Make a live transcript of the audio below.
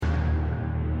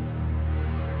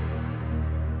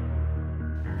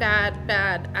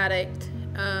bad addict.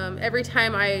 Every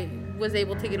time I was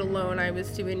able to get a loan, I was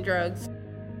doing drugs.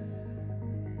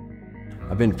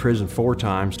 I've been to prison 4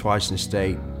 times, twice in the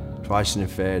state, twice in the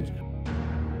fed.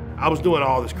 I was doing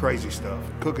all this crazy stuff,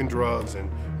 cooking drugs and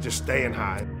just staying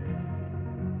high.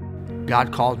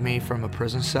 God called me from a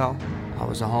prison cell. I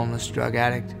was a homeless drug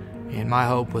addict, and my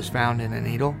hope was found in a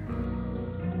needle.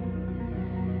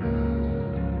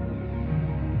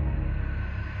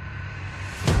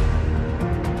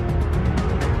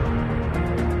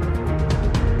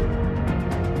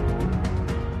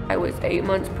 I was 8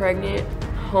 months pregnant,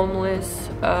 homeless,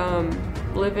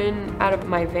 living out of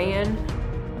my van.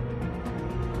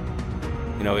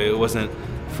 You know, it wasn't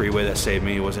Freeway that saved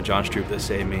me, it wasn't John Stroop that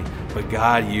saved me, but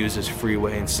God uses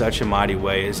Freeway in such a mighty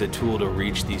way as a tool to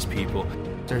reach these people.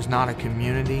 There's not a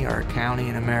community or a county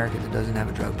in America that doesn't have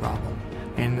a drug problem.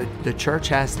 And the church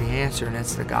has the answer, and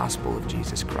it's the gospel of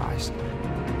Jesus Christ.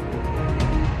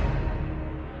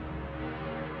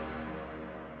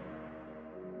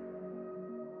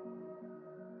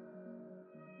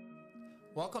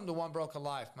 Welcome to One Broken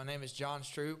Life. My name is John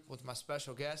Stroop with my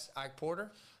special guest, Ike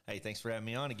Porter. Hey, thanks for having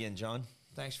me on again, John.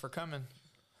 Thanks for coming.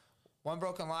 One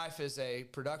Broken Life is a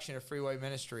production of Freeway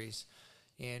Ministries,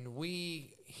 and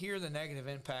we hear the negative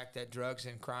impact that drugs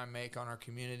and crime make on our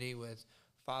community with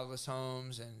fatherless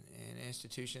homes and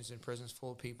institutions and prisons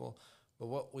full of people. But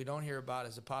what we don't hear about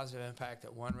is the positive impact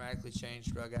that one radically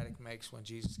changed drug addict makes when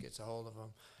Jesus gets a hold of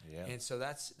them. Yeah. And so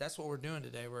that's what we're doing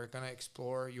today. We're going to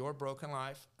explore your broken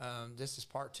life. This is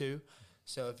part 2.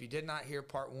 So if you did not hear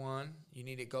part 1, you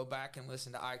need to go back and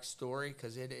listen to Ike's story,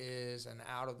 because it is an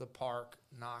out of the park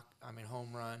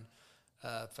home run,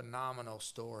 phenomenal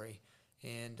story.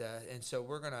 And so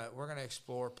we're gonna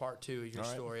explore part 2 of your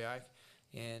story, Ike.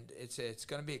 And it's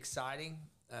going to be exciting.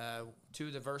 2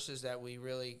 of the verses that we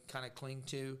really kind of cling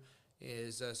to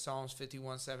is Psalms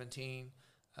 51:17.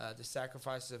 The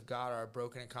sacrifices of God are a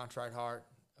broken and contrite heart.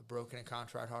 A broken and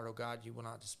contrite heart, O God, you will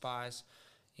not despise.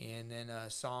 And then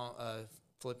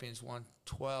Philippians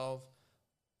 1:12,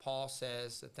 Paul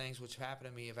says, the things which happened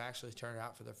to me have actually turned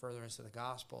out for the furtherance of the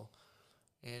gospel.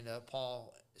 And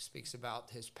Paul speaks about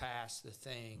his past, the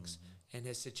things, and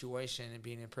his situation and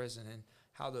being in prison, and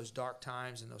how those dark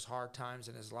times and those hard times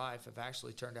in his life have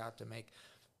actually turned out to make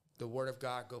the Word of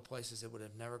God go places it would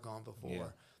have never gone before.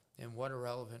 Yeah. And what a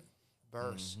relevant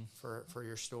verse for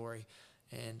your story.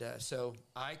 And so,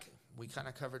 Ike, we kind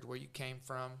of covered where you came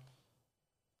from.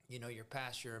 You know, your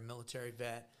past, you're a military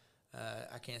vet.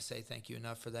 I can't say thank you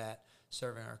enough for that,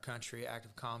 serving our country,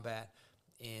 active combat.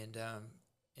 And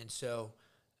so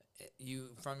you,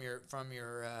 from your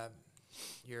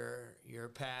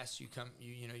past, you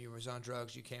was on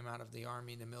drugs, you came out of the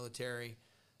Army and the military,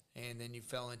 and then you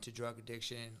fell into drug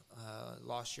addiction,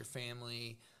 lost your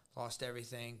family, lost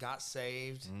everything, got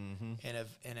saved in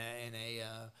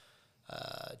a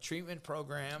treatment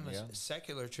program, a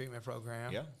secular treatment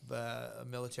program, a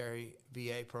military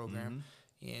VA program.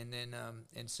 And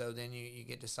then, so then you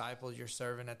get discipled. You're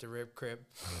serving at the Rib Crib.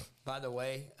 By the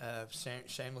way,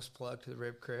 shameless plug to the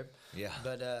Rib Crib. Yeah.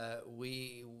 But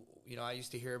I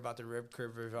used to hear about the Rib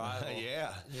Crib revival.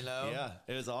 Yeah.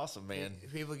 It was awesome, man.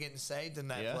 People getting saved in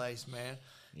that place, man.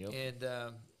 Yep.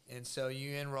 And so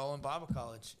you enroll in Bible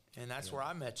college, and that's where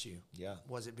I met you. Yeah.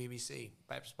 Was at BBC,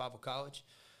 Baptist Bible College,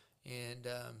 and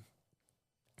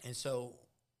so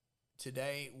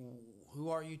today,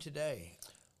 who are you today?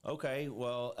 Okay,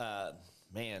 well,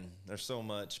 man, there's so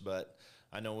much, but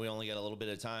I know we only got a little bit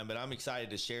of time, but I'm excited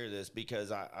to share this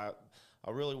because I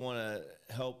really want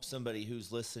to help somebody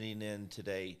who's listening in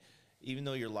today. Even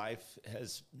though your life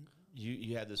has,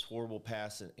 you had this horrible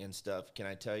past and stuff, can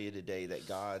I tell you today that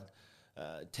God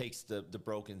takes the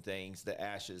broken things, the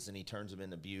ashes, and he turns them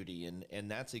into beauty. And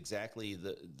that's exactly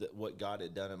what God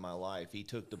had done in my life. He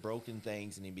took the broken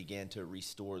things and he began to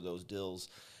restore those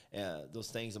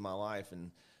those things in my life. And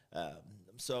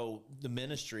so the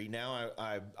ministry, now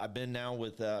I've been now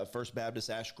with First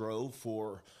Baptist Ash Grove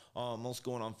for almost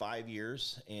going on 5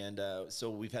 years. And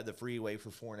so we've had the Freeway for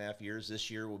 4.5 years.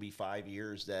 This year will be 5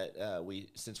 years that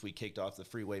since we kicked off the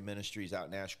Freeway Ministries out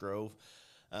in Ash Grove.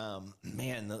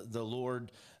 Man, the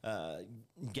Lord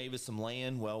gave us some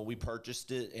land. Well, we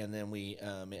purchased it, and then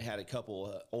it had a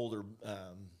couple older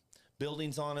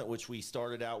buildings on it, which we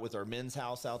started out with our men's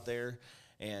house out there.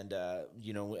 And,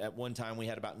 at one time we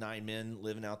had about 9 men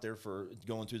living out there for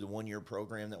going through the 1-year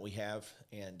program that we have.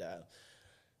 And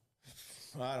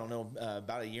I don't know,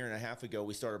 about 1.5 years ago,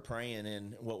 we started praying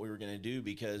in what we were going to do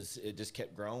because it just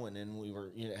kept growing, and we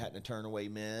were having to turn away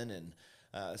men. And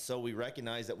So we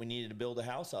recognized that we needed to build a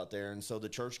house out there. And so the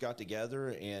church got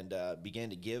together and began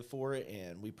to give for it.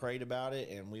 And we prayed about it.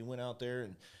 And we went out there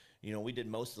and, we did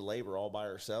most of the labor all by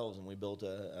ourselves. And we built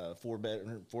a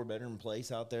four-bedroom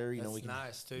place out there. That's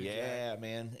nice, too, Yeah, Jack.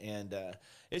 man. And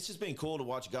it's just been cool to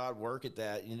watch God work at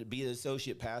that. To be the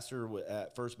associate pastor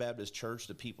at First Baptist Church,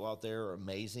 the people out there are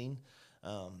amazing.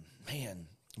 Man,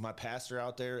 my pastor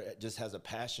out there just has a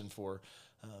passion for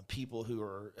people who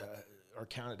are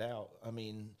counted out. I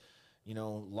mean,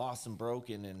 lost and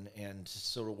broken, and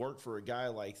so to work for a guy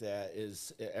like that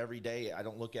is every day. I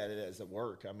don't look at it as a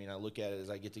work. I mean, I look at it as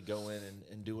I get to go in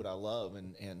and do what I love,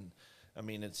 and I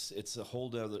mean, it's a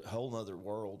whole other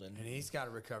world. And he's got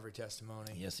a recovery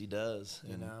testimony. Yes, he does,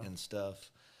 and stuff.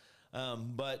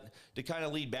 But to kind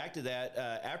of lead back to that,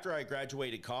 after I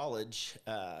graduated college,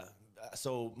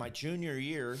 so my junior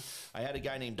year, I had a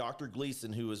guy named Dr.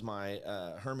 Gleason who was my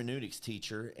hermeneutics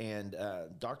teacher, and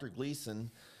Dr.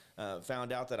 Gleason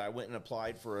found out that I went and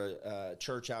applied for a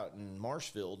church out in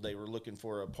Marshfield. They were looking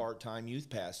for a part-time youth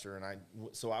pastor, and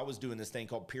so I was doing this thing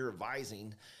called peer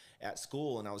advising at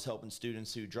school, and I was helping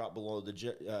students who dropped below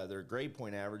their grade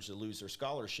point average to lose their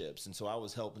scholarships. And so I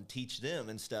was helping teach them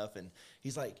and stuff. And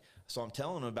he's like, so I'm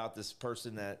telling him about this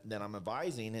person that I'm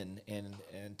advising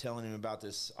and telling him about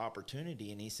this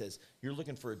opportunity. And he says, "You're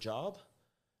looking for a job?"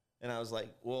 And I was like,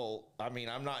 well, I mean,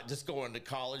 I'm not just going to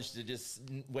college to just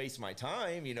waste my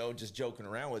time, just joking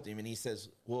around with him. And he says,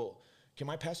 "Well, can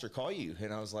my pastor call you?"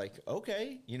 And I was like,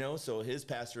 okay, so his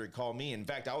pastor had called me. In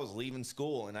fact, I was leaving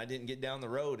school and I didn't get down the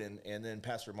road. And then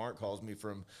Pastor Mark calls me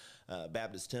from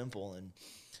Baptist Temple, and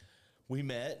we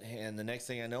met. And the next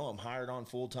thing I know, I'm hired on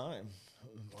full time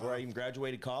before I even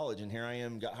graduated college. And here I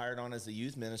am, got hired on as the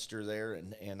youth minister there.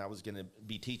 And I was going to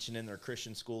be teaching in their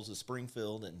Christian schools of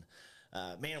Springfield. And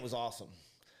man, it was awesome.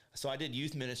 So I did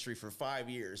youth ministry for 5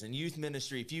 years. And youth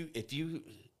ministry, if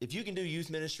you can do youth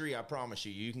ministry, I promise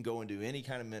you can go and do any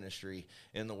kind of ministry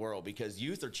in the world, because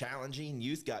youth are challenging.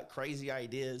 Youth got crazy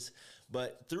ideas.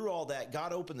 But through all that,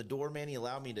 God opened the door, man. He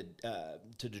allowed me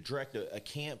to direct a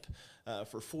camp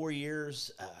for 4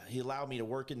 years. He allowed me to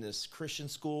work in this Christian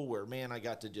school where, man, I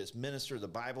got to just minister the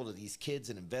Bible to these kids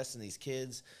and invest in these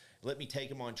kids. Let me take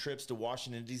them on trips to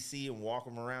Washington, D.C. and walk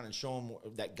them around and show them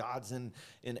that God's in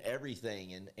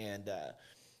everything. And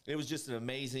it was just an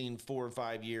amazing 4 or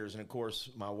 5 years. And, of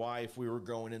course, my wife, we were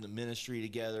growing in the ministry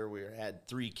together. We had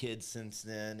 3 kids since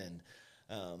then. And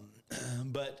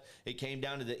but it came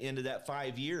down to the end of that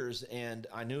 5 years, and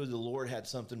I knew the Lord had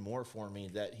something more for me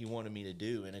that he wanted me to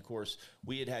do. And, of course,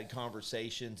 we had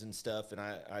conversations and stuff, and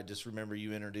I just remember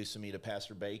you introducing me to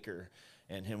Pastor Baker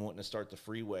and him wanting to start the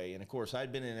Freeway. And, of course,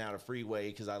 I'd been in and out of Freeway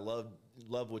because I loved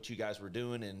what you guys were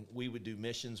doing, and we would do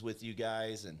missions with you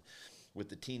guys and with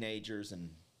the teenagers. And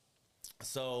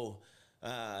so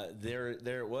there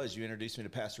it was. You introduced me to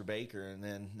Pastor Baker, and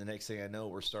then the next thing I know,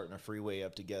 we're starting a Freeway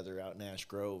up together out in Ash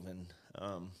Grove. And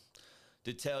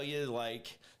to tell you,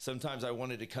 like, sometimes I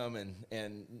wanted to come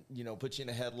and put you in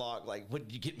a headlock. Like, what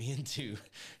did you get me into?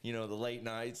 The late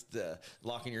nights, the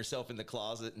locking yourself in the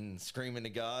closet and screaming to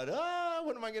God,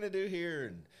 what am I going to do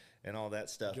here? And all that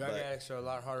stuff. Drug addicts are a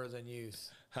lot harder than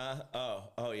youth. Huh?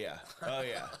 Oh yeah. Oh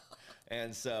yeah.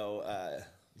 And so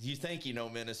you think you know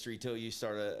ministry till you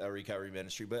start a recovery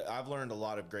ministry. But I've learned a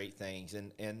lot of great things,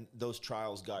 and those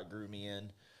trials God grew me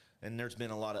in. And there's been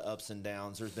a lot of ups and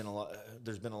downs. There's been a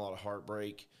lot of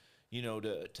heartbreak,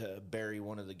 to bury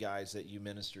one of the guys that you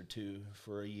ministered to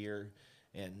for a year,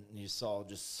 and you saw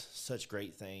just such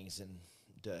great things, and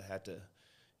to have to,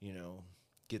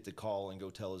 get the call and go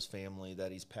tell his family that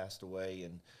he's passed away,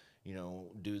 and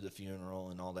do the funeral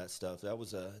and all that stuff. That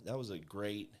was a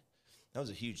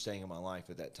huge thing in my life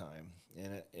at that time,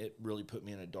 and it really put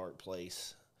me in a dark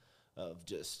place of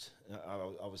just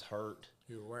I was hurt.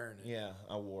 You were wearing it. Yeah,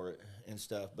 I wore it and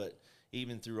stuff. But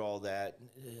even through all that,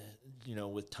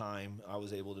 with time, I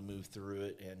was able to move through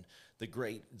it. And the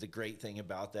great thing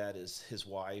about that is his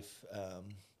wife,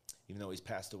 even though he's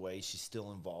passed away, she's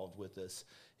still involved with us.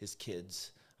 His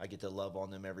kids, I get to love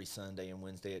on them every Sunday and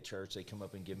Wednesday at church. They come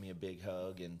up and give me a big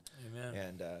hug, and Amen.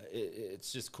 And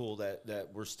it's just cool that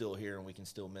we're still here and we can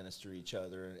still minister each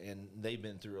other. And they've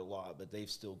been through a lot, but they've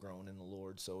still grown in the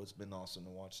Lord. So it's been awesome to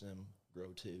watch them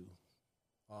grow too.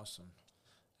 Awesome.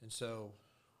 And so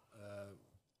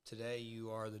today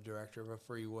you are the director of a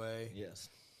Freeway. Yes.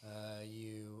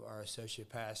 You are associate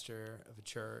pastor of a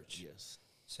church. Yes.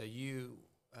 So you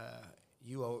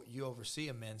oversee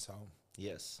a men's home.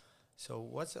 Yes. So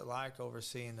what's it like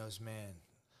overseeing those men?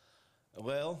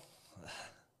 Well,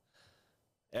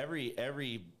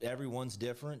 everyone's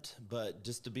different, but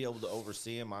just to be able to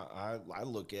oversee them, I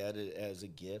look at it as a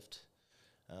gift.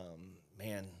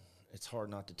 man, it's hard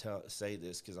not to say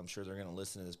this because I'm sure they're going to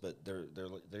listen to this, but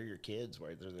they're your kids,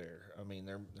 right? They're there. I mean,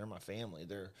 they're my family.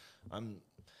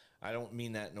 I don't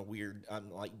mean that in a weird,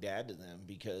 I'm like dad to them,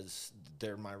 because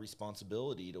they're my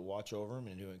responsibility to watch over them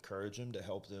and to encourage them, to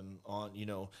help them on,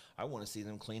 I want to see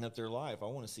them clean up their life. I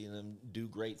want to see them do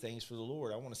great things for the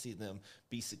Lord. I want to see them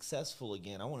be successful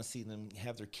again. I want to see them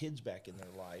have their kids back in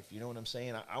their life. You know what I'm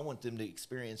saying? I want them to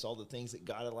experience all the things that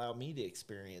God allowed me to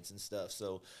experience and stuff.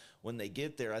 So when they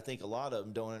get there, I think a lot of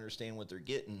them don't understand what they're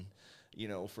getting,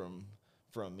 from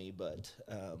me. But,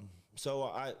 so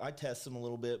I test them a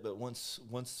little bit, but once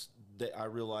I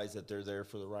realize that they're there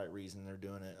for the right reason, they're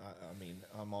doing it, I mean,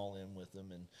 I'm all in with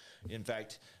them. And in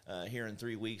fact, here in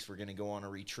 3 weeks, we're going to go on a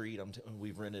retreat.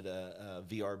 We've rented a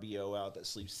VRBO out that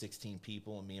sleeps 16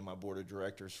 people, and me and my board of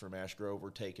directors from Ash Grove, we're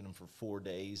taking them for 4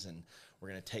 days, and we're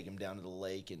going to take them down to the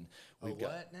lake. And we've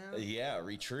got now? Yeah, a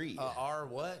retreat.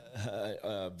 What?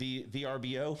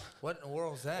 VRBO. What in the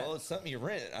world is that? Well, it's something you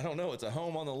rent. I don't know. It's a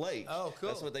home on the lake. Oh, cool.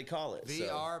 That's what they call it.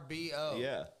 VRBO.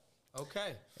 Yeah.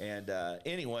 Okay. And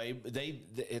anyway,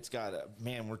 it's got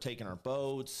we're taking our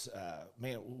boats.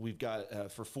 We've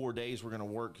got for 4 days we're going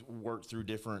to work through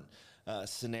different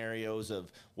scenarios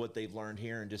of what they've learned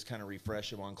here, and just kind of refresh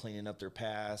them on cleaning up their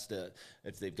past.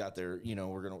 If they've got their,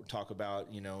 we're going to talk about,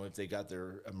 if they got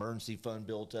their emergency fund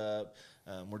built up.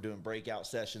 We're doing breakout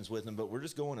sessions with them, but we're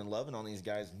just going and loving on these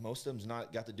guys. Most of them's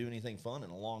not got to do anything fun in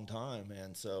a long time,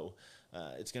 and so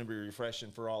it's going to be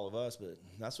refreshing for all of us. But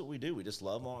that's what we do. We just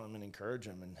love on them and encourage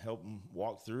them and help them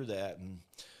walk through that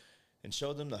and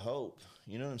show them the hope.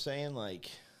 You know what I'm saying? Like,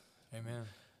 amen.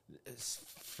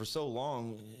 For so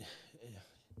long,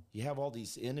 you have all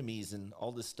these enemies and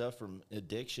all this stuff from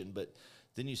addiction, but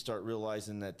then you start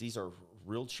realizing that these are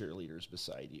real cheerleaders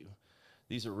beside you.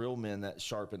 These are real men that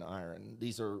sharpen iron.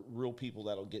 These are real people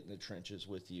that'll get in the trenches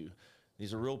with you.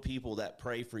 These are real people that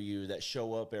pray for you, that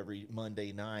show up every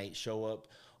Monday night, show up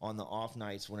on the off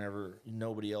nights whenever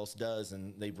nobody else does,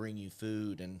 and they bring you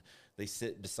food, and they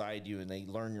sit beside you, and they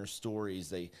learn your stories.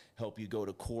 They help you go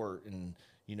to court and,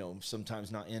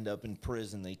 sometimes not end up in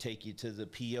prison. They take you to the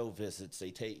PO visits.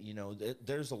 They take,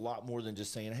 there's a lot more than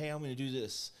just saying, hey, I'm going to do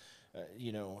this.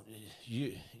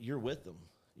 You're with them,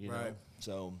 right. know?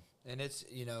 So. And it's,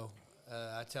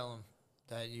 I tell them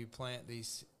that you plant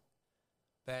these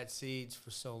bad seeds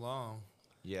for so long.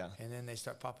 Yeah. And then they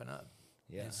start popping up.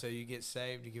 Yeah. And so you get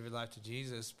saved, you give your life to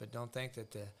Jesus, but don't think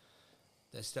that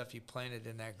the stuff you planted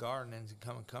in that garden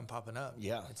and come popping up.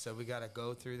 Yeah. And so we got to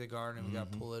go through the garden. We got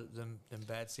to pull them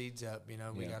bad seeds up. We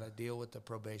got to deal with the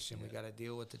probation. We got to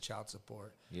deal with the child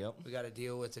support. Yep. We got to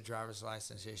deal with the driver's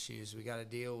license issues. We got to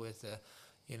deal with the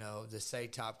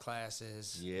SATOP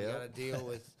classes. Yep. We got to deal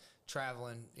with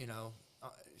traveling.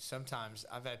 Sometimes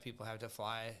I've had people have to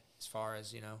fly as far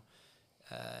as,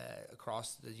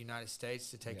 across the United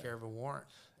States to take care of a warrant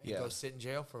and go sit in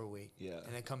jail for a week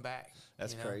and then come back.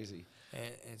 That's crazy.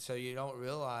 And so you don't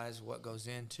realize what goes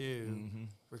into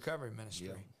recovery ministry.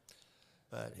 Yeah.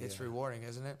 But it's rewarding,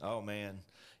 isn't it? Oh, man.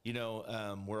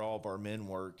 Where all of our men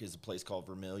work is a place called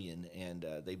Vermilion, and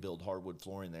they build hardwood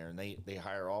flooring there. And they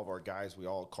hire all of our guys. We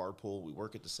all carpool. We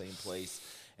work at the same place.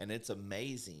 And it's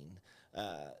amazing.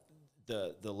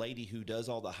 The lady who does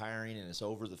all the hiring and is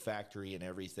over the factory and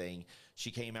everything,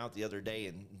 she came out the other day,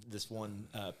 and this one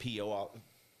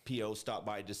PO stopped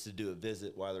by just to do a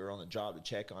visit while they were on the job to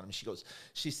check on him.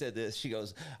 She said this. She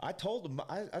goes, I told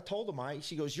him, Mike,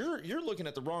 she goes, you're looking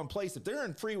at the wrong place. If they're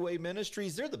in Freeway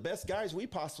Ministries, they're the best guys we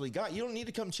possibly got. You don't need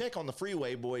to come check on the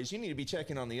Freeway boys. You need to be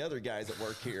checking on the other guys that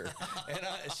work here. And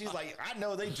she's like, I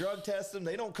know they drug test them.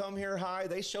 They don't come here high.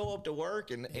 They show up to work.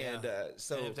 So and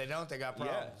if they don't, they got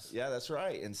problems. Yeah, that's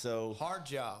right. And so hard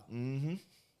job. Mm-hmm.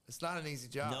 It's not an easy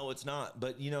job. No, it's not.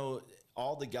 But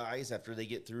all the guys, after they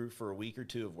get through for a week or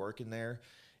two of working there,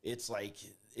 it's like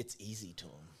it's easy to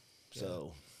them. Yeah.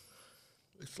 So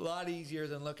it's a lot easier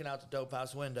than looking out the dope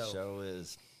house window. Show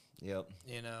is. Yep.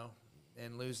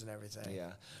 And losing everything.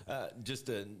 Yeah. Just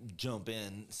to jump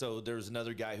in, so there's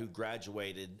another guy who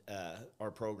graduated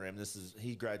our program.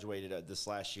 He graduated this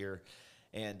last year,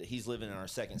 and he's living in our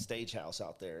second stage house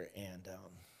out there. And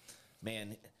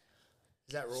man.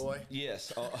 Is that Roy?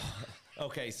 Yes.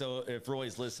 Okay, so if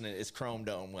Roy's listening, it's Chrome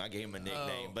Dome. I gave him a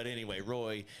nickname. But anyway,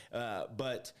 Roy.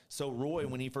 So Roy,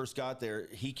 when he first got there,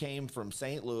 he came from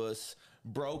St. Louis,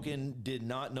 broken, did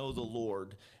not know the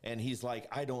Lord. And he's like,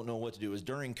 I don't know what to do. It was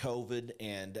during COVID,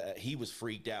 and he was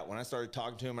freaked out. When I started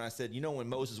talking to him, and I said, when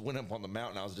Moses went up on the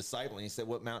mountain, I was discipling. He said,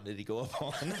 what mountain did he go up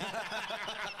on?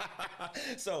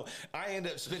 So I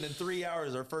ended up spending 3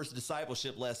 hours our first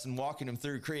discipleship lesson walking him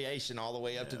through creation all the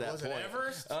way up to that was point. it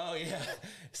Everest? Oh yeah.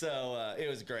 So it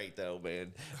was great though,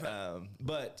 man.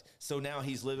 But so now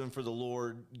he's living for the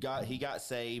Lord. He got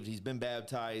saved. He's been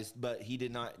baptized, but he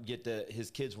did not get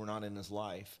his kids were not in his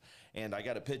life. And I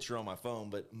got a picture on my phone,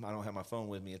 but I don't have my phone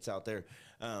with me. It's out there.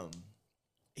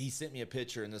 He sent me a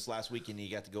picture, and this last weekend he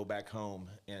got to go back home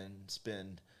and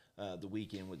spend the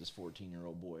weekend with his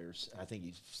 14-year-old boy. Or I think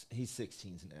he's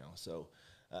 16 now. So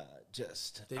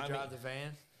just Did he drive the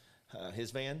van?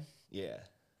 His van? Yeah.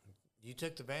 You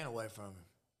took the van away from him.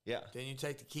 Yeah. Didn't you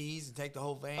take the keys and take the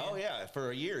whole van? Oh yeah,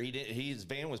 for a year his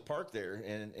van was parked there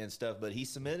and stuff, but he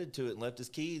submitted to it and left his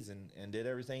keys and did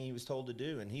everything he was told to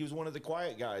do. And he was one of the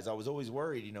quiet guys. I was always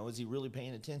worried, is he really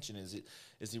paying attention? Is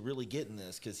he really getting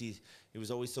this? Because he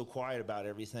was always so quiet about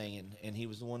everything, and he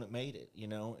was the one that made it,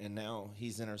 And now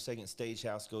he's in our second stage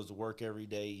house, goes to work every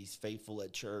day. He's faithful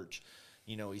at church.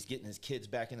 He's getting his kids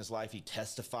back in his life. He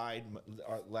testified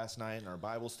last night in our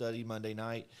Bible study Monday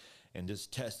night. And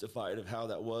just testified of how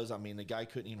that was. I mean, the guy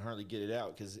couldn't even hardly get it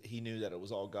out because he knew that it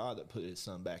was all God that put his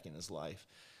son back in his life.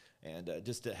 And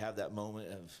just to have that moment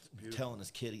of telling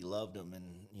his kid he loved him and,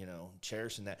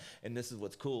 cherishing that. And this is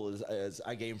what's cool is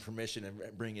I gave him permission to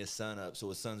bring his son up. So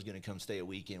his son's going to come stay a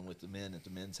weekend with the men at the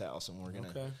men's house. And we're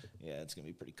going to, it's going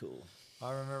to be pretty cool.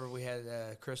 I remember we had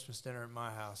a Christmas dinner at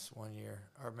my house one year,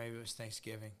 or maybe it was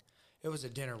Thanksgiving. It was a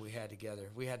dinner we had together.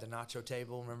 We had the nacho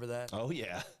table. Remember that? Oh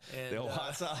yeah, and, the old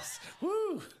hot sauce.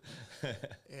 Woo!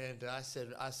 And I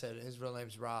said his real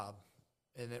name's Rob,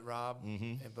 isn't it Rob?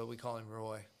 Mm-hmm. But we call him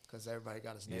Roy because everybody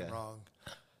got his name wrong.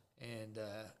 And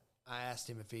I asked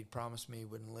him if he'd promised me he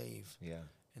wouldn't leave. Yeah.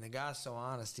 And the guy's so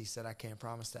honest. He said, "I can't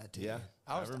promise that to you." Yeah.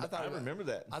 I remember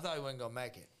that. I thought he wasn't gonna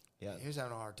make it. Yeah. He was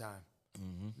having a hard time.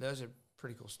 Mm-hmm. Those are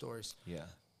pretty cool stories. Yeah.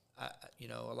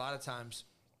 A lot of times.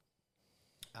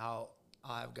 I'll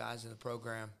have guys in the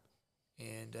program,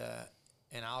 and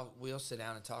we'll sit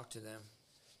down and talk to them,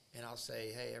 and I'll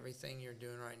say, hey, everything you're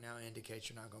doing right now indicates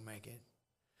you're not going to make it,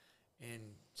 and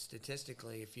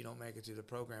statistically, if you don't make it through the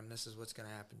program, this is what's going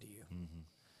to happen to you. Mm-hmm.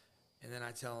 And then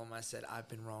I tell them, I said, I've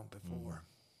been wrong before.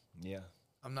 Mm-hmm. Yeah,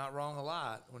 I'm not wrong a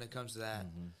lot when it comes to that,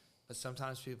 but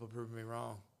sometimes people prove me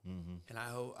wrong, and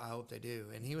I hope they do.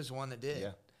 And he was one that did.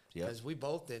 Yeah. Because we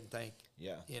both didn't think,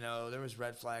 yeah, there was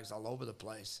red flags all over the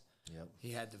place. Yep. He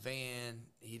had the van.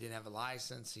 He didn't have a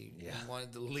license. He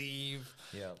wanted to leave.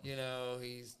 Yep.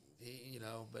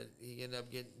 But he ended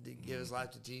up getting to give his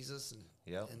life to Jesus,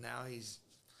 and now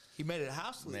he made it a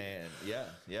house leader. Man,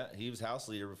 yeah. He was house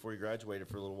leader before he graduated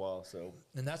for a little while. So,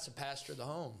 and that's the pastor of the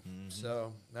home. Mm-hmm.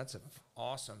 So that's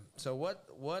awesome. So why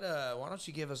don't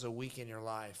you give us a week in your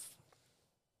life?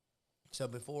 So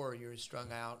before you were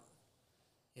strung out.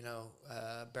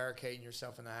 Barricading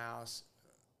yourself in the house,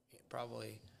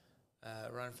 probably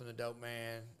running from the dope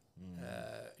man,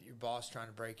 your boss trying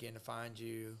to break in to find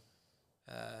you,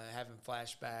 having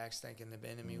flashbacks, thinking the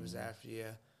enemy was after you.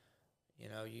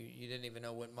 You didn't even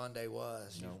know what Monday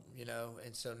was. No.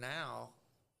 And so now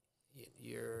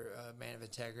you're a man of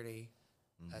integrity,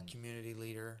 a community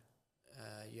leader.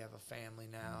 You have a family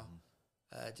now.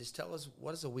 Just tell us,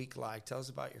 what is a week like? Tell us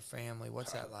about your family.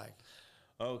 What's that like?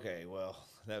 Okay, well,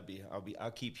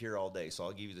 I'll keep here all day, so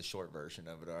I'll give you the short version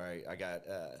of it. All right, I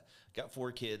got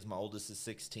 4 kids. My oldest is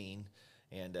 16,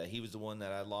 and he was the one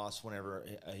that I lost whenever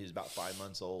he was about 5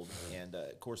 months old. And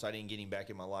of course, I didn't get him back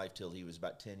in my life till he was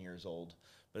about 10 years old.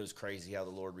 But it was crazy how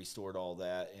the Lord restored all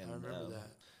that. And I remember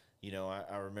that.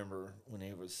 I remember when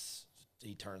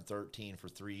he turned 13 for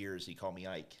 3 years. He called me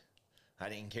Ike. I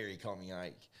didn't care. He called me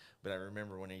Ike. But I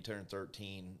remember when he turned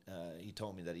 13, he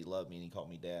told me that he loved me and he called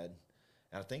me Dad.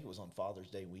 And I think it was on Father's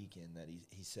Day weekend that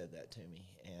he said that to me.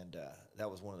 And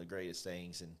that was one of the greatest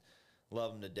things. And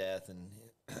love him to death. And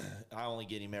I only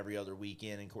get him every other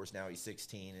weekend. And, of course, now he's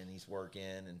 16 and he's working.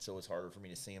 And so it's harder for me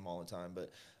to see him all the time.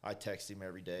 But I text him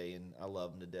every day, and I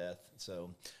love him to death.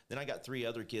 So then I got 3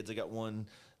 other kids. I got one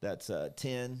that's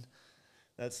 10.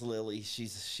 That's Lily.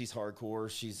 She's hardcore.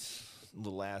 She's a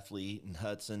little athlete. And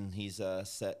Hudson, he's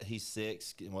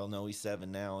 6. Well, no, he's 7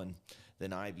 now. And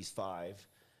then Ivy's 5.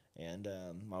 And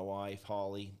my wife,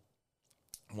 Holly,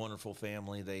 wonderful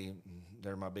family.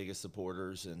 They're my biggest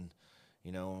supporters. And,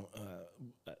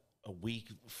 a week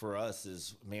for us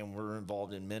is, man, we're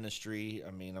involved in ministry.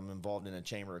 I mean, I'm involved in a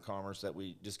chamber of commerce that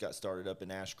we just got started up in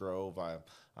Ash Grove.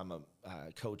 I I'm a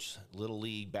coach Little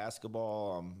League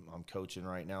basketball. I'm coaching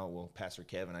right now. Well, Pastor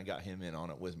Kevin, I got him in on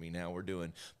it with me now. We're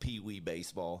doing Pee Wee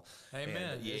baseball.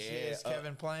 Amen. And, Is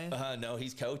Kevin playing? No,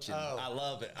 he's coaching. Oh. I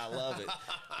love it.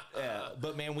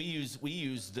 But man, we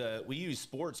use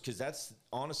sports because that's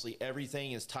honestly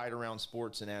everything is tied around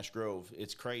sports in Ash Grove.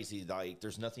 It's crazy. Like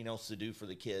there's nothing else to do for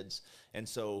the kids, and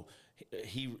so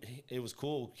it was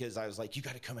cool because I was like, you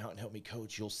got to come out and help me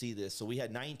coach. You'll see this. So we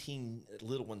had 19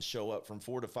 little ones show up from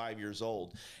 4 to 5 years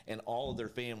old and all of their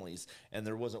families. And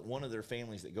there wasn't one of their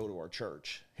families that go to our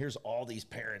church. Here's all these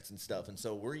parents and stuff. And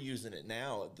so we're using it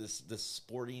now, this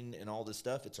sporting and all this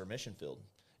stuff. It's our mission field.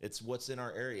 It's what's in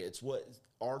our area. It's what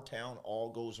our town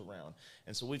all goes around.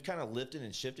 And so we've kind of lifted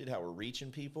and shifted how we're reaching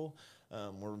people.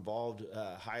 We're involved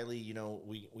highly. You know,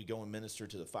 we go and minister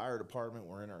to the fire department.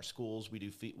 We're in our schools.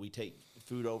 We take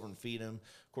food over and feed them.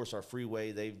 Of course, our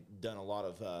freeway, they've done a lot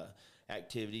of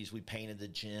activities. We painted the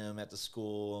gym at the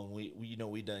school,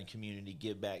 and we've done community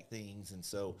give back things. And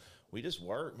so we just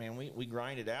work, man. We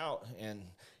grind it out. And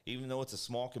even though it's a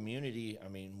small community, I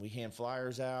mean, we hand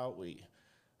flyers out.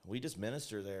 We just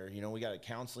minister there. You know, we got a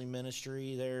counseling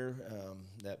ministry there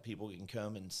that people can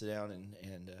come and sit down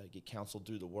and get counseled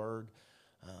through the Word.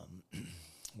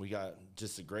 We got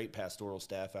just a great pastoral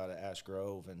staff out at Ash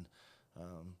Grove, and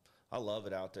I love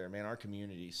it out there, man. Our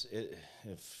communities,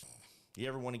 if you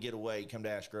ever want to get away, come to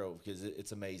Ash Grove because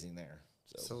it's amazing there.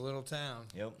 So. It's a little town.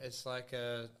 Yep. It's like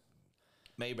a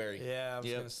Mayberry. Yeah, I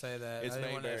was going to say that. It's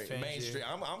Mayberry. Main Street.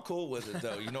 I'm cool with it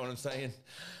though. You know what I'm saying?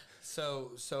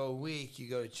 So a week you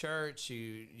go to church,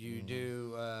 you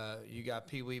do you got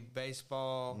Pee Wee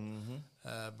baseball.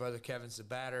 Brother Kevin's the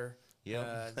batter.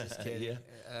 Yep. Just kidding.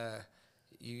 Yeah.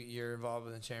 You're involved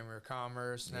with the Chamber of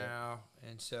Commerce now,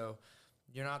 and so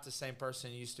you're not the same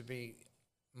person you used to be.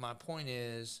 My point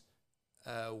is,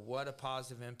 what a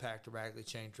positive impact a radically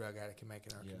changed drug addict can make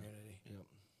in our community,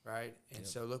 right? And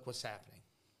so look what's happening.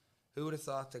 Who would have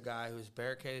thought the guy who was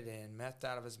barricaded in, methed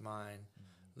out of his mind,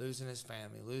 losing his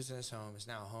family, losing his home, is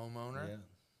now a homeowner.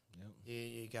 Yeah.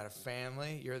 You got a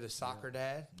family. You're the soccer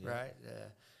dad, right?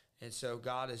 And so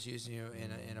God is using you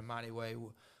in a mighty way.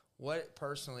 What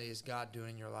personally is God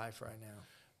doing in your life right now?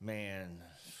 Man,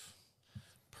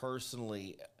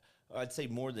 personally, I'd say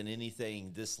more than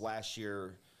anything, this last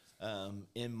year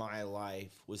in my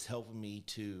life was helping me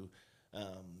to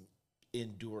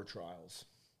endure trials.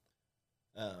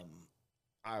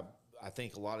 I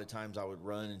think a lot of times I would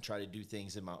run and try to do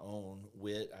things in my own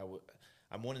wit.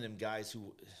 I'm one of them guys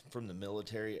who, from the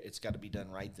military, it's got to be done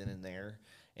right then and there.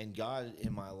 And God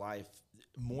in my life,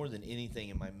 more than anything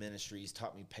in my ministry, He's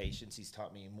taught me patience. He's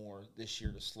taught me more this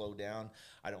year to slow down.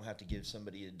 I don't have to give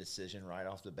somebody a decision right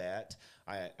off the bat.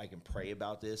 I can pray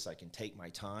about this. I can take my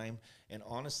time. And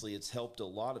honestly, it's helped a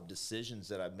lot of decisions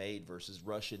that I've made versus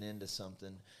rushing into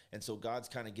something. And so God's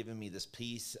kind of given me this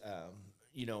peace,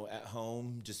 at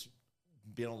home, just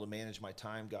being able to manage my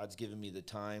time. God's given me the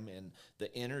time and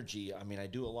the energy. I mean, I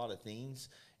do a lot of things,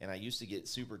 and I used to get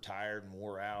super tired and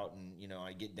wore out, and,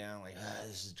 I get down like,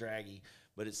 this is draggy.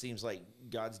 But it seems like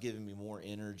God's given me more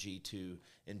energy to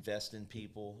invest in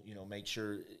people, make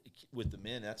sure with the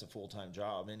men, that's a full-time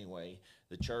job anyway.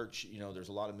 The church, there's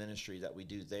a lot of ministry that we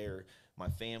do there. My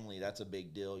family, that's a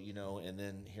big deal, and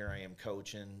then here I am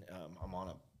coaching. I'm on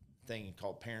a thing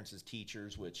called Parents as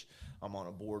Teachers, which I'm on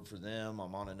a board for them.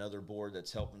 I'm on another board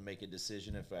that's helping make a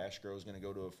decision if Ash Grove is going to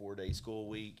go to a 4-day school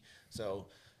week. So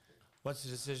what's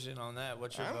the decision on that?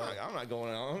 What's your vote? I'm not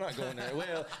going there.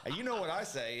 Well, you know what I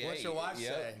say. What's your wife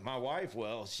say? My wife,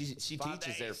 well, she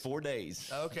teaches there 4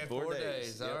 days. Okay, 4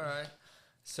 days. Yep. All right.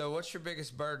 So what's your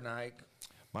biggest burden, Ike?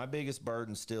 My biggest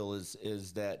burden still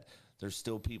is that there's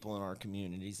still people in our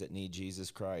communities that need Jesus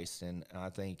Christ. And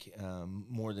I think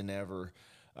more than ever,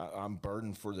 I'm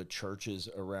burdened for the churches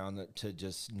around to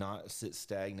just not sit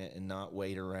stagnant and not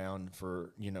wait around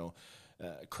for,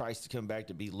 Christ to come back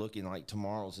to be looking like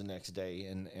tomorrow's the next day.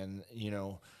 And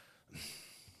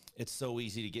it's so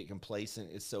easy to get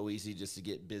complacent. It's so easy just to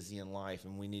get busy in life.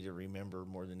 And we need to remember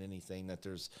more than anything that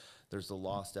there's the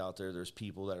lost out there. There's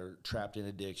people that are trapped in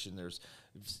addiction. There's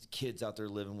kids out there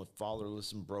living with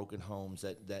fatherless and broken homes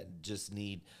that just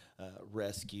need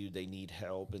rescue. They need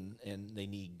help and they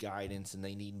need guidance and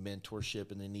they need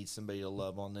mentorship and they need somebody to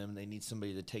love on them. They need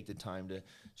somebody to take the time to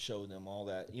show them all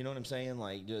that. You know what I'm saying?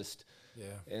 Like just,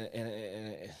 and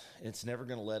it's never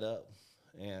going to let up.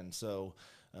 And so,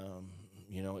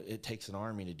 it takes an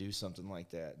army to do something like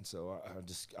that. And so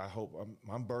I hope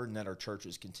I'm burdened that our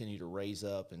churches continue to raise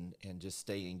up and just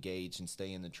stay engaged and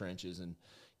stay in the trenches and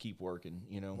keep working,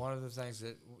 One of the things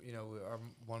that, we are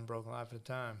one broken life at a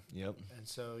time. Yep. And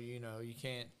so, you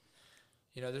can't,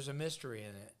 there's a mystery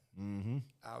in it.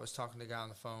 I was talking to a guy on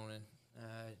the phone and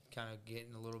kind of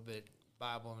getting a little bit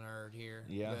Bible nerd here.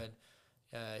 Yeah.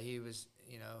 But he was,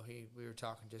 we were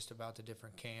talking just about the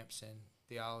different camps and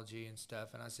theology and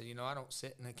stuff. And I said, I don't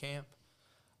sit in a camp.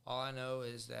 All I know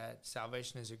is that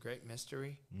salvation is a great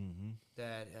mystery,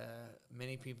 that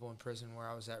many people in prison where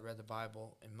I was at read the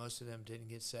Bible, and most of them didn't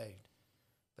get saved.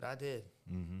 But I did,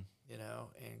 and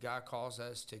God calls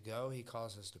us to go. He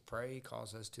calls us to pray. He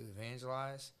calls us to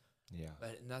evangelize. Yeah.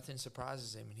 But nothing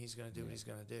surprises him, and he's going to do what he's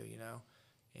going to do,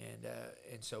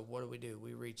 And so what do?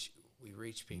 We reach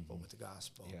people with the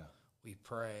gospel. Yeah. We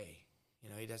pray.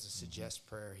 He doesn't suggest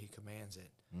prayer. He commands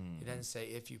it. He doesn't say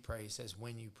if you pray. He says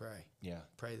when you pray. Yeah.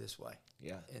 Pray this way.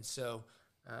 Yeah. And so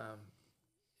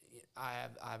I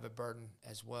have a burden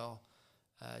as well,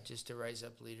 just to raise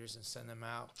up leaders and send them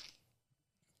out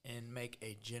and make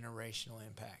a generational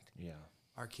impact. Yeah.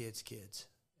 Our kids.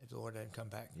 If the Lord doesn't come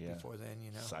back before then,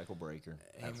 Cycle breaker.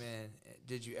 Amen.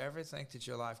 Did you ever think that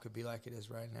your life could be like it is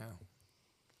right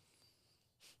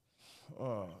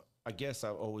now? I guess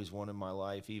I've always wanted my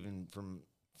life, even from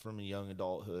a young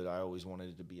adulthood, I always wanted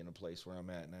it to be in a place where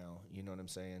I'm at now. You know what I'm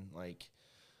saying? Like,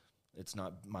 it's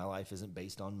not, my life isn't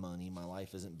based on money. My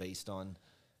life isn't based on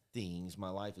things. My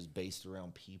life is based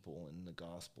around people and the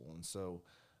gospel. And so,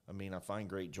 I mean, I find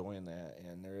great joy in that,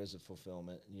 and there is a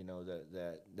fulfillment,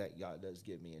 that God does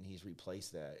give me, and he's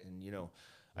replaced that. And,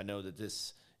 I know that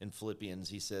this, in Philippians,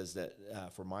 he says that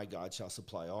for my God shall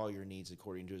supply all your needs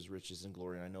according to his riches and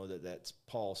glory. And I know that that's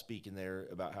Paul speaking there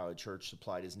about how a church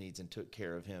supplied his needs and took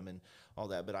care of him and all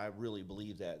that. But I really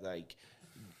believe that, like,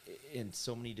 in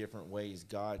so many different ways,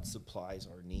 God supplies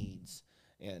our needs.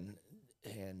 And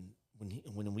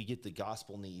when we get the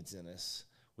gospel needs in us,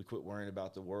 we quit worrying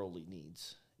about the worldly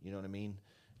needs. You know what I mean?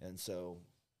 And so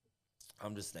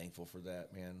I'm just thankful for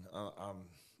that, man.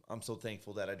 I'm so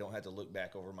thankful that I don't have to look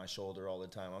back over my shoulder all the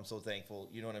time. I'm so thankful,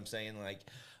 you know what I'm saying? Like,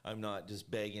 I'm not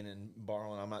just begging and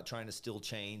borrowing. I'm not trying to steal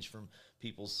change from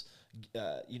people's,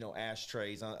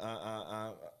 ashtrays.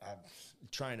 I'm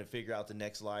trying to figure out the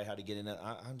next lie, how to get in it.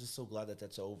 I'm just so glad that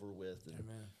that's over with.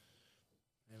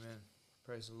 Amen.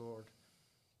 Praise the Lord.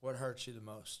 What hurts you the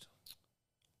most?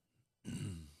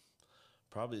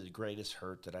 Probably the greatest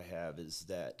hurt that I have is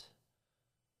that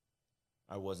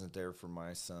I wasn't there for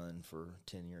my son for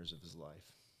 10 years of his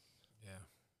life. Yeah.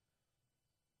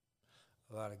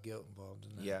 A lot of guilt involved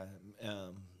in that. Yeah,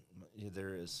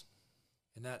 there is.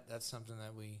 And that's something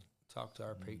that we talk to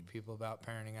our people about,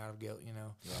 parenting out of guilt,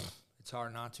 Yeah. It's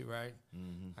hard not to, right?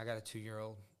 Mm-hmm. I got a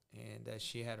 2-year-old, and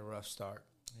she had a rough start.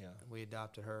 Yeah. We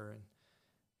adopted her,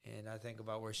 and I think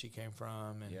about where she came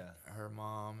from and her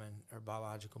mom and her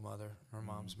biological mother. Her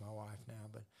mom's my wife now,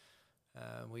 but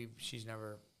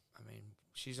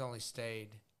she's only stayed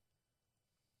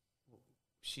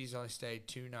 3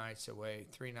 nights away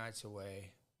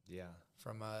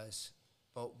from us,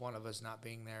 but one of us not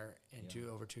being there in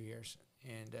over 2 years.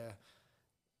 And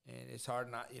it's hard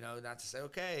not to say,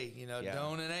 okay,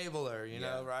 don't enable her,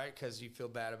 right? Because you feel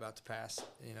bad about the past,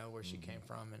 where she came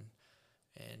from.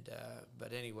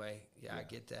 But anyway, I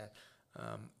get that.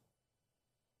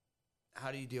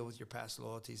 How do you deal with your past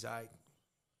loyalties?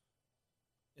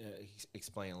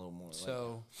 Explain a little more.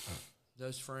 So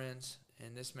those friends,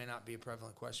 and this may not be a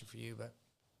prevalent question for you, but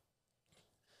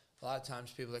a lot of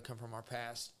times people that come from our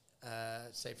past,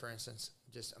 say for instance,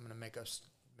 I'm going to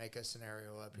make a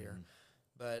scenario up here,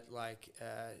 but like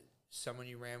someone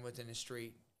you ran with in the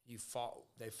street,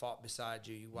 they fought beside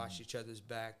you, you watched each other's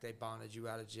back, they bonded you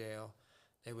out of jail,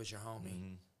 they was your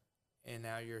homie, and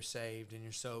now you're saved and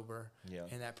you're sober,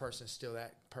 and that person's still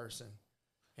that person.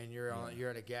 And you're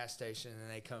at a gas station, and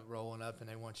they come rolling up, and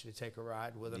they want you to take a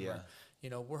ride with them. Yeah.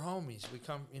 We're homies. We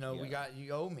come. We got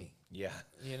you. Owe me. Yeah.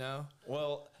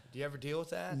 Well, do you ever deal with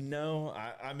that? No.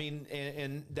 I mean,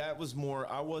 and that was more.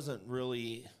 I was a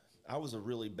really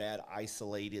bad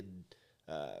isolated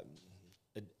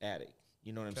addict.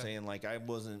 You know what I'm saying? Like, I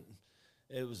wasn't.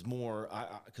 It was more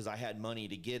because I had money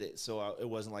to get it, so it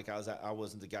wasn't like I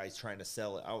wasn't the guy trying to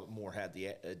sell it. I more had the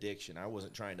addiction. I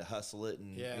wasn't trying to hustle it,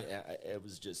 and it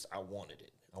was just I wanted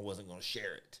it. I wasn't going to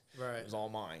share it. Right, it was all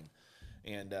mine,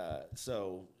 and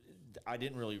so I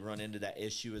didn't really run into that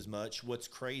issue as much. What's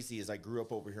crazy is I grew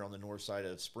up over here on the north side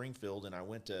of Springfield, and I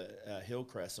went to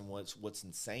Hillcrest. And what's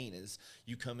insane is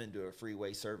you come into a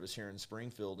freeway service here in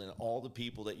Springfield, and all the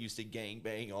people that used to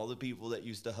gangbang, all the people that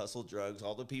used to hustle drugs,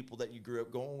 all the people that you grew up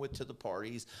going with to the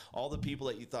parties, all the people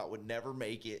that you thought would never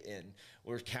make it and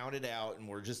were counted out and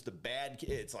were just the bad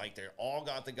kids. Like, they're all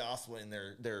got the gospel, and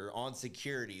they're on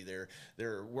security.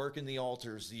 They're working the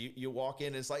altars. You walk in,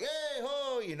 and it's like, hey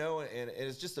ho, and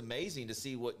it's just amazing. amazing to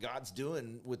see what God's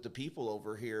doing with the people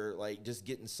over here, like just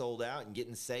getting sold out and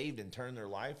getting saved and turning their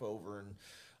life over. And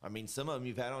I mean, some of them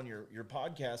you've had on your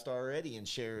podcast already and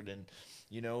shared, and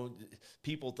you know,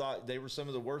 people thought they were some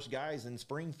of the worst guys in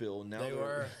Springfield. Now They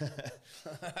were.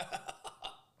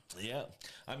 Yeah.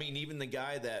 I mean, even the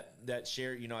guy that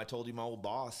shared, you know, I told you my old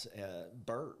boss,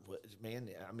 Bert, man,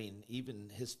 I mean, even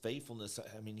his faithfulness,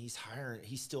 I mean, he's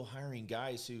still hiring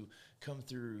guys who come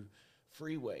through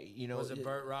Freeway, you know. Was it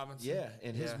Bert Robinson? Yeah,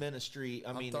 and his Yeah. ministry,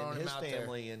 I mean, throwing and him his out there.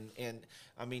 family, and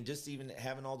I mean, just even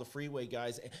having all the Freeway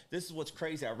guys. This is what's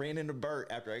crazy. I ran into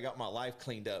Bert after I got my life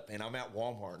cleaned up, and I'm at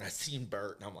Walmart, and I seen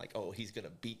Bert, and I'm like, oh, he's going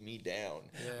to beat me down.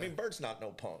 Yeah. I mean, Bert's not no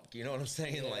punk, you know what I'm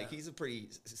saying? Yeah. Like, he's a pretty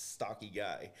stocky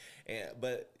guy.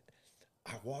 But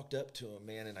I walked up to him,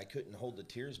 man, and I couldn't hold the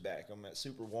tears back. I'm at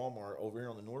Super Walmart over here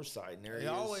on the north side, and there he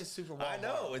is. Always Super Walmart. I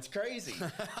know, it's crazy.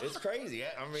 It's crazy.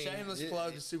 I mean, Shameless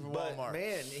plug to Super but, Walmart.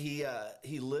 man,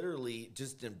 he literally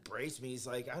just embraced me. He's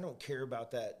like, I don't care about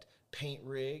that paint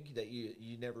rig that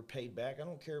you never paid back. I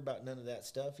don't care about none of that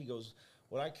stuff. He goes,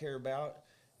 what I care about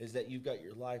is that you've got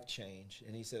your life changed.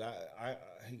 And he said,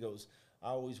 he goes, I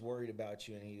always worried about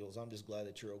you. And he goes, I'm just glad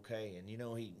that you're okay. And, you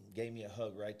know, he gave me a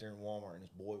hug right there in Walmart, and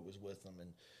his boy was with him.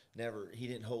 And he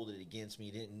didn't hold it against me.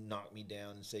 He didn't knock me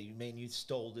down and say, man, you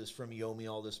stole this from me. You owe me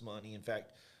all this money. In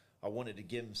fact, I wanted to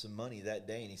give him some money that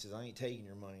day. And he says, I ain't taking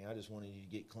your money. I just wanted you to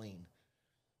get clean.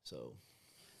 So,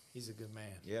 He's a good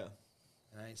man. yeah.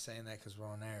 And I ain't saying that because we're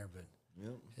on air, but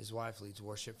Yep. his wife leads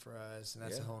worship for us, and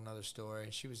that's a Yeah. whole nother story.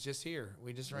 And she was just here.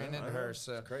 We just ran Yeah, into I know. her. It's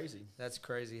So crazy. That's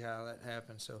crazy how that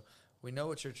happened. So we know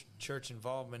what your church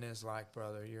involvement is like,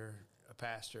 brother. You're a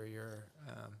pastor. You're,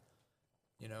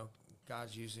 you know,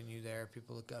 God's using you there.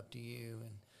 People look up to you,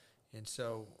 and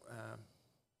so,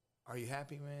 are you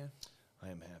happy, man? I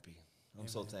am happy. I'm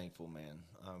so thankful, man.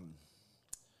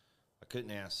 I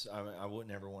couldn't ask. I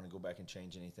wouldn't ever want to go back and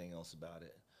change anything else about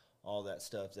it. All that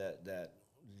stuff that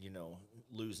you know,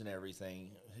 losing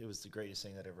everything, it was the greatest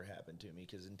thing that ever happened to me,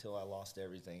 because until I lost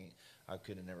everything, I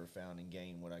could have never found and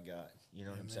gained what I got. You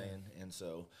know what I'm saying? And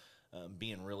so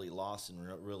being really lost and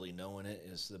really knowing it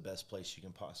is the best place you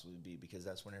can possibly be, because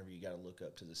that's whenever you got to look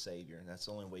up to the Savior. And that's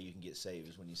the only way you can get saved,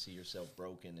 is when you see yourself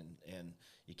broken and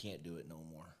you can't do it no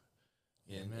more.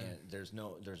 And there's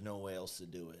no way else to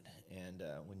do it. And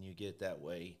when you get that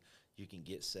way, you can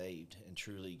get saved and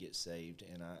truly get saved.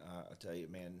 And I tell you,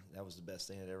 man, that was the best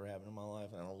thing that ever happened in my life.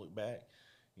 And I don't look back.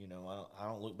 You know, I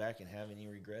don't look back and have any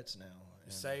regrets now.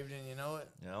 And, Saved and you know it.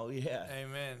 oh yeah,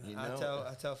 Amen. You I know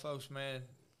tell folks, man.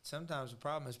 Sometimes the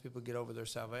problem is people get over their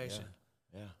salvation.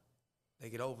 yeah. They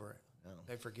get over it. No.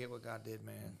 They forget what God did,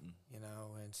 man. You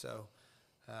know, and so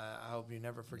I hope you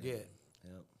never forget.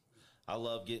 Yep. I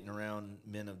love getting around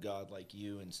men of God like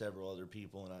you and several other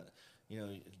people, and you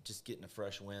know, just getting a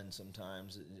fresh wind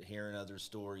sometimes, hearing other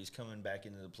stories, coming back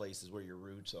into the places where your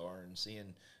roots are, and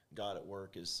seeing God at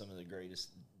work is some of the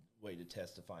greatest way to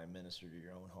testify and minister to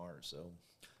your own heart.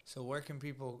 So where can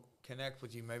people connect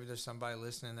with you? Maybe there's somebody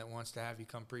listening that wants to have you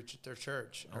come preach at their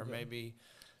church, or maybe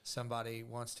somebody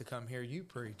wants to come hear you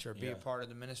preach or be a part of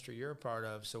the ministry you're a part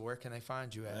of. So where can they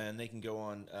find you at? And they can go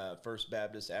on First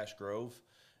Baptist Ash Grove,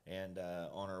 and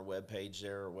on our webpage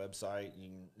there, our website,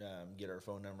 you can get our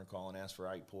phone number, call and ask for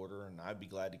Ike Porter, and I'd be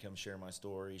glad to come share my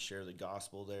story, share the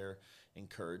gospel there,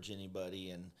 encourage anybody,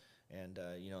 and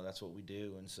you know, that's what we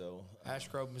do. And so Ash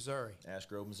Grove, Missouri. Ash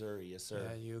Grove, Missouri, yes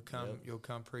sir. Yeah, you'll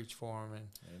come preach for him, and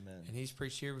Amen. And he's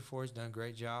preached here before. He's done a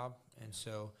great job, and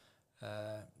so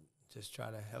just try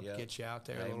to help get you out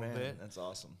there a little bit. That's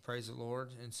awesome. Praise the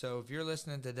Lord. And so if you're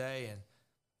listening today,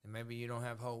 and maybe you don't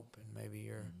have hope, and maybe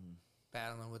you're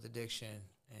battling with addiction,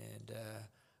 and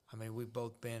I mean, we've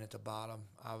both been at the bottom.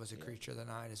 I was a creature of the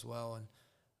night as well, and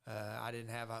I didn't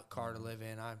have a car to live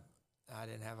in. I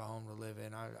didn't have a home to live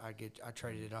in. I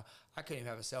traded it all. I couldn't even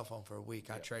have a cell phone for a week.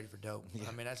 I traded for dope.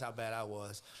 I mean, that's how bad I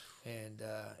was. And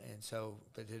so,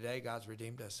 but today God's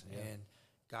redeemed us, and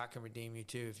God can redeem you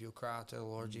too if you'll cry out to the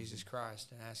Lord Jesus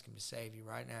Christ and ask Him to save you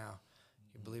right now.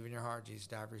 You believe in your heart Jesus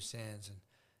died for your sins, and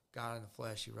God in the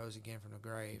flesh, He rose again from the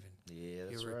grave, and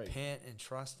that's you right. repent and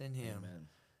trust in Him. Amen.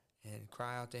 And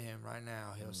cry out to Him right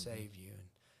now. He'll save you.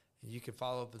 And you can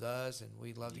follow up with us, and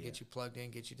we'd love to get you plugged in,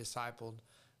 get you discipled,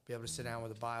 be able to sit down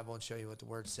with the Bible and show you what the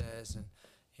Word says.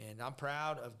 And I'm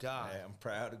proud of God. Hey,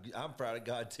 I'm proud of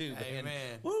God too, man.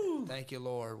 Amen. Woo! Thank you,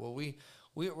 Lord. Well,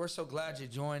 we're so glad you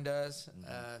joined us.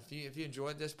 If you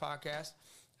enjoyed this podcast,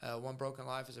 One Broken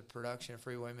Life is a production of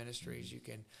Freeway Ministries. You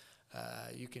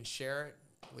can share it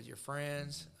with your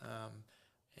friends.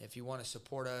 If you want to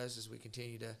support us as we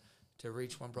continue to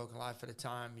reach one broken life at a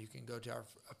time, you can go to our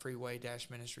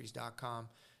freeway-ministries.com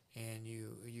and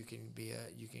you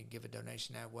can give a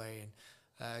donation that way.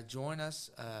 And join us.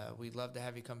 We'd love to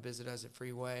have you come visit us at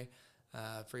Freeway,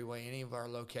 any of our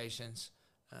locations.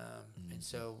 And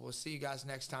so we'll see you guys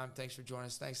next time. Thanks for joining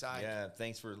us. Thanks, Ike. Yeah,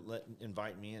 thanks for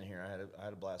inviting me in here. I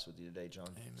had a blast with you today, John.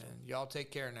 Amen. Y'all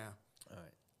take care now. All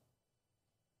right.